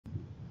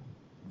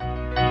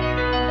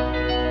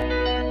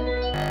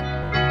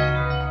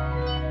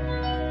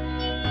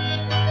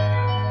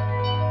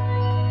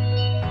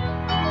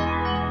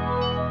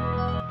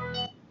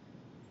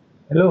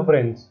Hello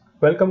friends,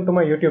 welcome to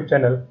my YouTube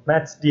channel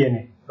Maths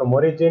DNA from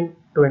origin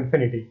to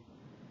infinity.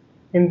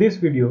 In this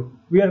video,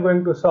 we are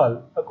going to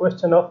solve a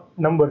question of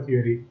number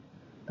theory.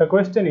 The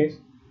question is,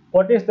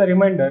 what is the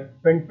remainder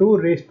when 2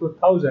 raised to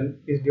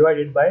 1000 is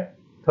divided by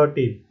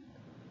 13?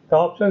 The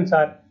options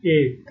are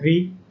A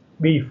 3,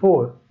 B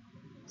 4,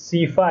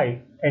 C 5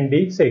 and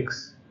D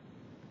 6.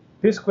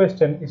 This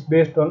question is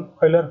based on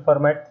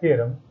Euler-Fermat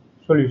theorem.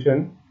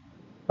 Solution: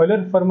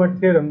 Euler-Fermat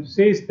theorem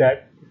says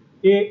that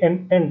a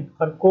and n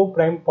are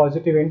co-prime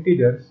positive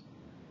integers,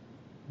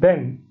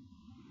 then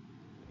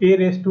a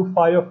raised to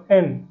phi of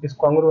n is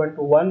congruent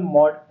to 1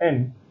 mod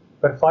n,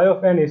 where phi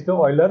of n is the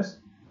Euler's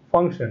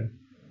function.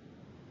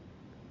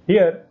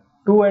 Here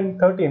 2 and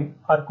 13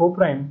 are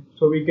co-prime,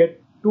 so we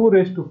get 2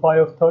 raised to phi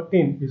of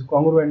 13 is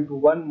congruent to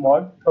 1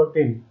 mod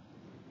 13,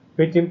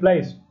 which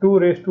implies 2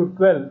 raised to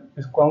 12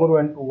 is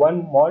congruent to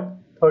 1 mod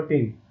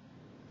 13.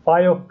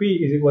 Phi of p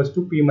is equals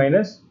to p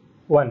minus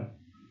 1.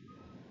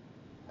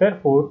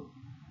 Therefore,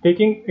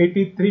 taking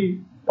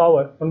 83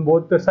 power on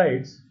both the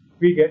sides,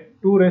 we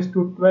get 2 raised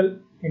to 12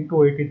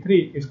 into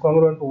 83 is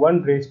congruent to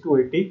 1 raised to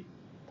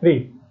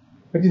 83,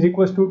 which is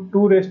equals to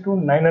 2 raised to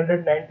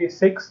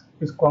 996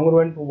 is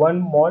congruent to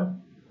 1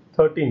 mod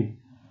 13.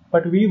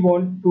 But we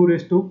want 2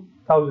 raised to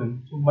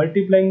 1000, so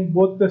multiplying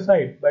both the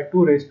sides by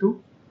 2 raised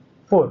to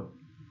 4,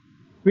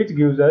 which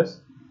gives us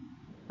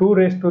 2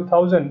 raised to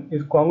 1000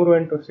 is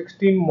congruent to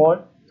 16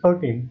 mod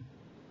 13,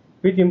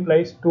 which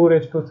implies 2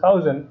 raised to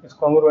 1000 is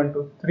congruent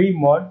to 3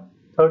 mod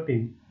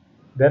 13.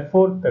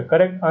 Therefore, the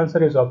correct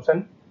answer is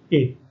option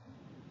A.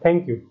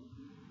 Thank you.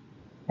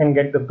 And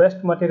get the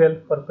best material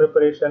for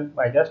preparation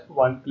by just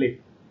one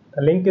click.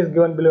 The link is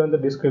given below in the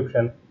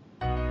description.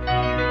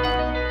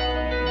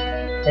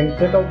 And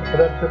check out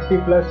other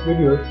 50+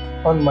 videos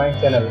on my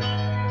channel.